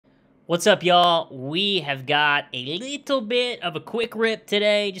What's up, y'all? We have got a little bit of a quick rip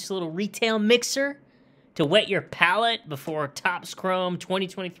today, just a little retail mixer to wet your palate before Topps Chrome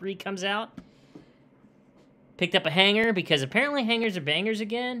 2023 comes out. Picked up a hanger because apparently hangers are bangers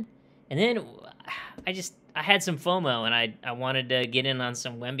again. And then I had some FOMO and I wanted to get in on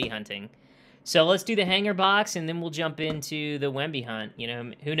some Wemby hunting. So let's do the hanger box and then we'll jump into the Wemby hunt. You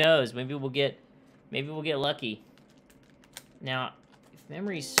know, who knows? Maybe we'll get lucky. Now, if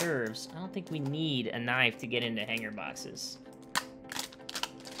memory serves, I don't think we need a knife to get into hanger boxes.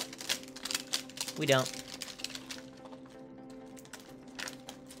 We don't.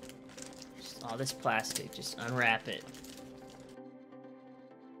 Just all this plastic, just unwrap it.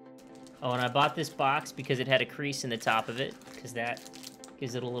 Oh, and I bought this box because it had a crease in the top of it, because that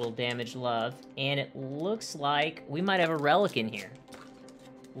gives it a little damaged love. And it looks like we might have a relic in here.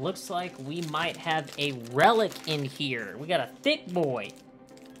 Looks like we might have a relic in here. We got a thick boy.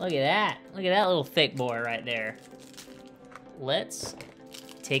 Look at that. Look at that little thick boy right there. Let's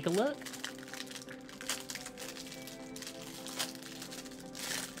take a look.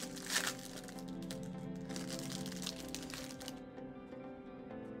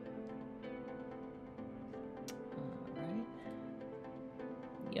 All right.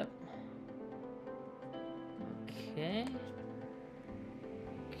 Yep. Okay.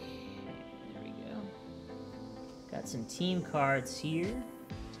 Got some team cards here.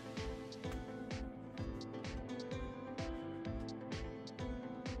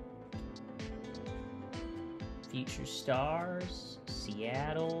 Future Stars,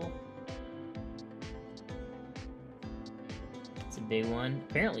 Seattle. It's a big one.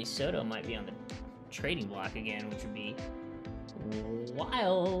 Apparently Soto might be on the trading block again, which would be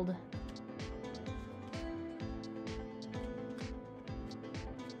wild.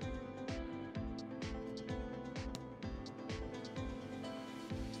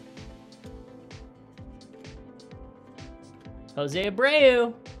 Jose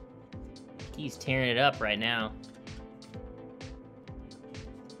Abreu. He's tearing it up right now.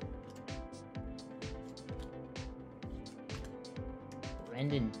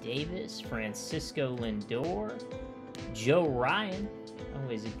 Brendan Davis, Francisco Lindor, Joe Ryan,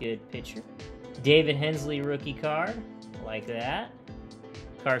 always a good pitcher. David Hensley rookie card, like that.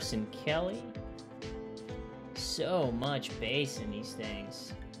 Carson Kelly. So much base in these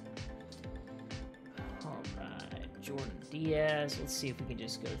things. Jordan Diaz. Let's see if we can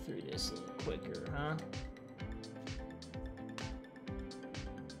just go through this a little quicker, huh?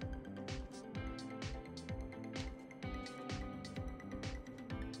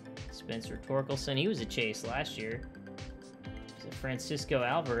 Spencer Torkelson. He was a chase last year. So Francisco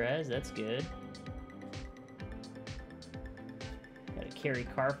Alvarez. That's good. Got a Kerry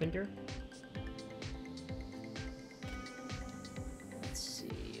Carpenter. Let's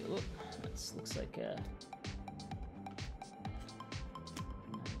see. Oop, this looks like a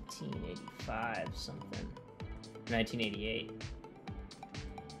 1985 something. 1988.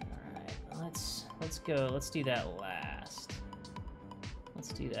 All right, let's go. Let's do that last. Let's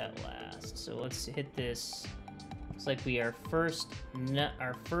do that last. So let's hit this. Looks like our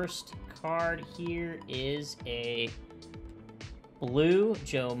first card here is a blue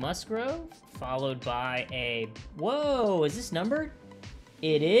Joe Musgrove, followed by a, whoa, is this numbered?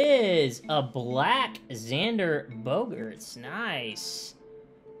 It is a black Xander Bogaerts. Nice.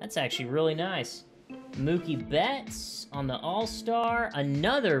 That's actually really nice. Mookie Betts on the All-Star.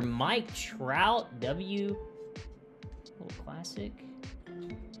 Another Mike Trout W. Little classic.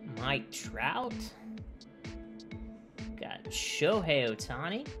 Mike Trout. Got Shohei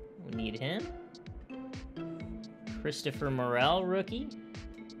Ohtani. We need him. Christopher Morel rookie.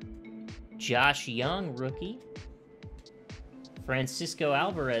 Josh Young rookie. Francisco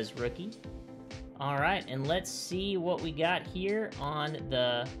Alvarez rookie. All right, and let's see what we got here on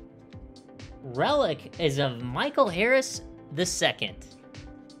the relic is of Michael Harris II.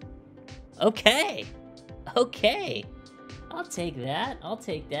 Okay. I'll take that. I'll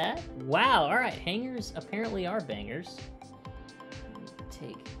take that. Wow, all right, hangers apparently are bangers.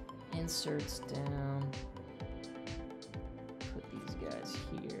 Take inserts down. Put these guys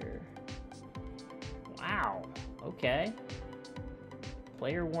here. Wow, okay.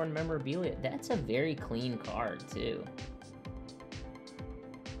 Player worn memorabilia. That's a very clean card, too.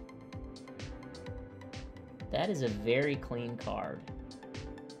 That is a very clean card.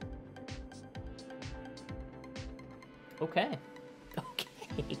 Okay.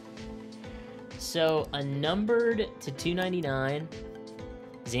 So, a numbered to 299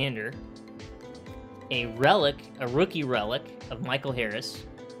 Xander. A relic, a rookie relic of Michael Harris.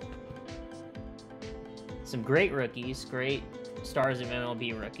 Some great rookies, great Stars of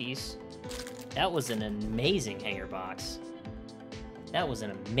MLB Rookies. That was an amazing hanger box. That was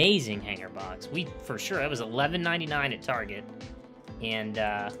an amazing hanger box. For sure, that was $11.99 at Target. And,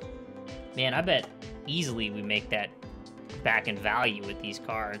 man, I bet easily we make that back in value with these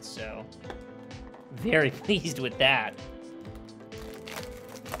cards, so very pleased with that.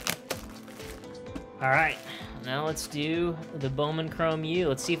 All right, now let's do the Bowman Chrome U.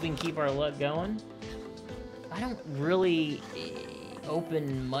 Let's see if we can keep our luck going. I don't really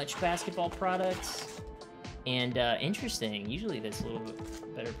open much basketball products. And interesting, usually that's a little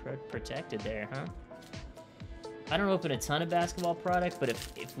bit better protected there, huh? I don't open a ton of basketball product, but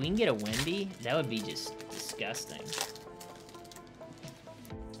if we can get a Wemby, that would be just disgusting.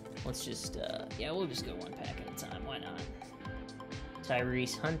 Let's just, yeah, we'll just go one pack at a time, why not?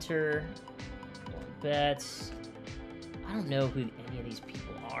 Tyrese Hunter, Betts. I don't know who any of these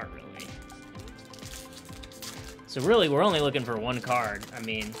people are, really. So really, we're only looking for one card. I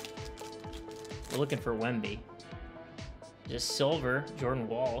mean, we're looking for Wemby. Just silver, Jordan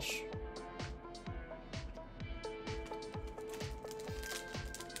Walsh.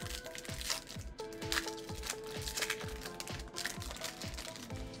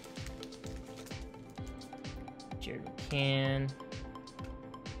 Jared McCann.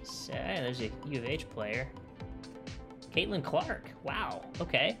 There's a U of H player. Caitlin Clark. Wow.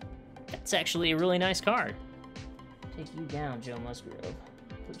 Okay. That's actually a really nice card. Take you down, Joe Musgrove.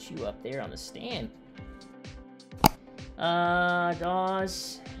 Put you up there on the stand.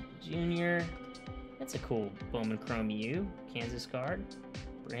 Dawes Jr. That's a cool Bowman Chrome U. Kansas card.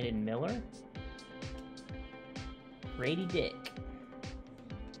 Brandon Miller. Grady Dick.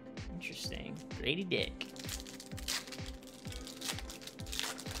 Interesting. Grady Dick.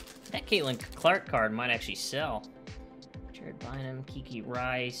 That Caitlin Clark card might actually sell. Jared Bynum, Kiki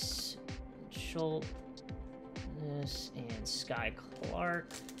Rice, Schultz, and Sky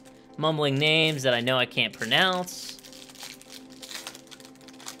Clark. Mumbling names that I know I can't pronounce.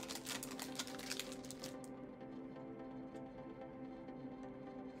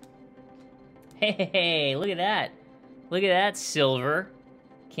 Hey, look at that. Look at that silver.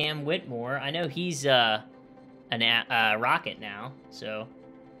 Cam Whitmore. I know he's a Rocket now, so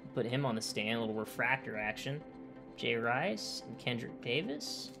put him on the stand. A little refractor action. Jay Rice and Kendrick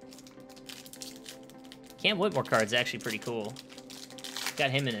Davis. Cam Whitmore card's actually pretty cool. Got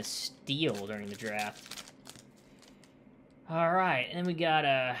him in a steal during the draft. All right, and then we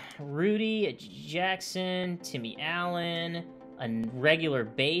got Rudy, a Jackson, Timmy Allen, a regular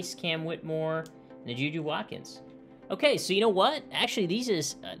base Cam Whitmore, and a Juju Watkins. Okay, so you know what? Actually,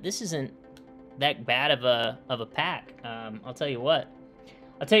 this isn't that bad of a pack. I'll tell you what.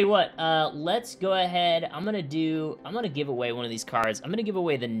 Let's go ahead. I'm gonna give away one of these cards. I'm gonna give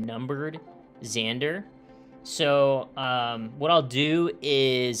away the numbered Xander. So what I'll do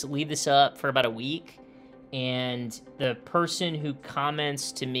is leave this up for about a week, and the person who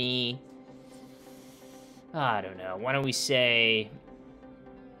comments to me, I don't know, why don't we say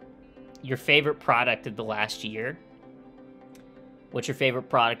your favorite product of the last year? What's your favorite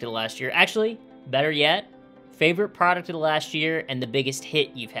product of the last year? Actually, better yet, favorite product of the last year and the biggest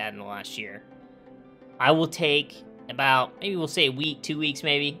hit you've had in the last year. I will take about, maybe we'll say a week, 2 weeks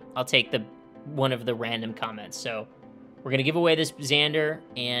maybe. I'll take one of the random comments. So we're going to give away this Xander,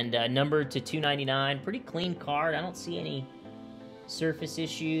 and numbered to 299. Pretty clean card. I don't see any surface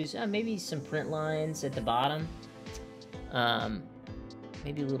issues. Maybe some print lines at the bottom.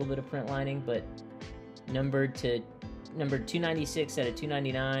 Maybe a little bit of print lining, but numbered 296 out of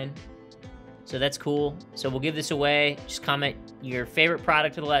 299. So that's cool. So we'll give this away. Just comment your favorite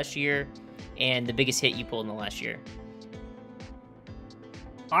product of the last year and the biggest hit you pulled in the last year.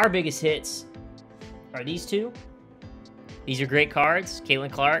 Our biggest hits are these two. These are great cards.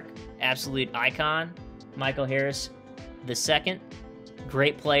 Caitlin Clark, absolute icon. Michael Harris II,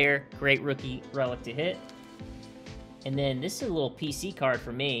 great player, great rookie relic to hit. And then this is a little PC card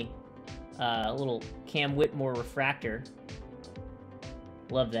for me. A little Cam Whitmore refractor.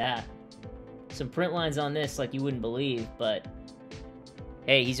 Love that. Some print lines on this like you wouldn't believe, but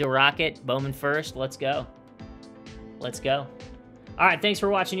hey, he's a Rocket. Bowman first. Let's go. Let's go. All right, thanks for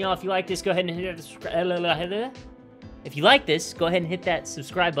watching, y'all. If you like this, go ahead and hit that If you like this, go ahead and hit that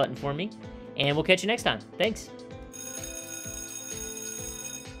subscribe button for me, and we'll catch you next time. Thanks.